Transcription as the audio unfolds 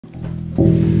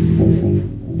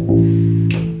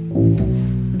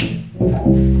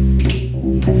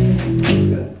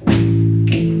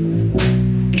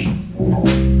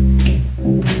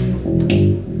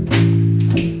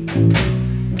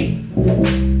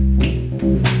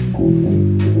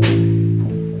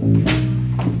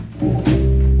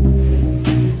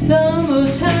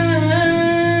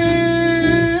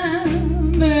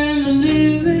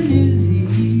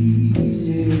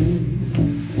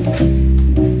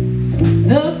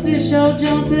Are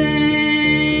jumping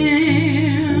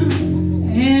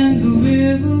and the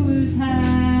river is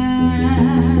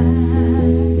high.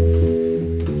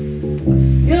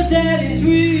 Your daddy's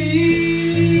rich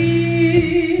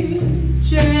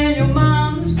and your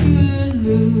mama's good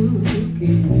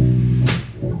looking.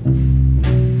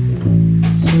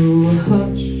 So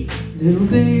hush, little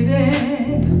baby,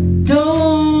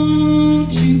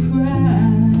 don't you cry.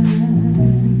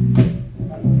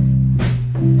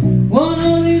 One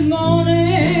of these mornings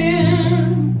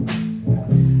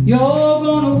you're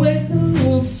gonna wake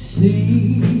up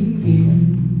singing.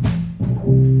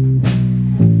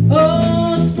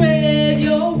 Oh, spread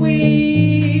your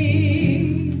wings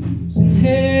and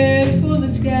head for the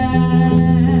sky.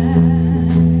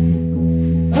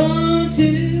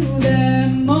 Until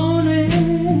that morning,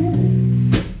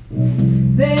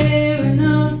 there ain't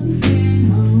nothing can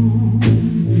harm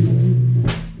you.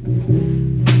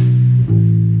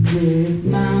 With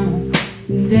mama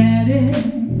and daddy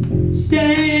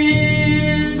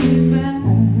standing by.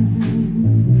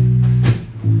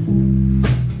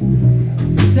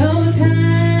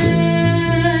 Summertime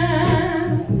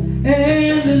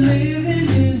and the living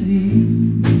is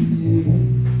easy.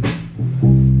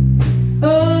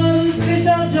 Oh, the fish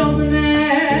are jumping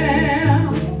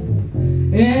out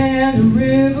and the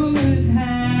river is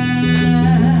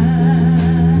high.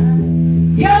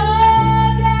 Your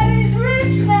daddy's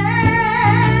rich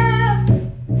now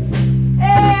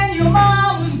and your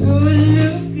mama's good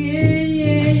looking,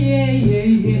 yeah.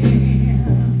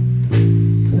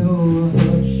 So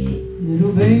hush,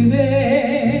 little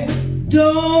baby,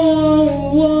 don't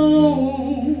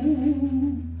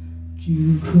you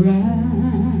cry.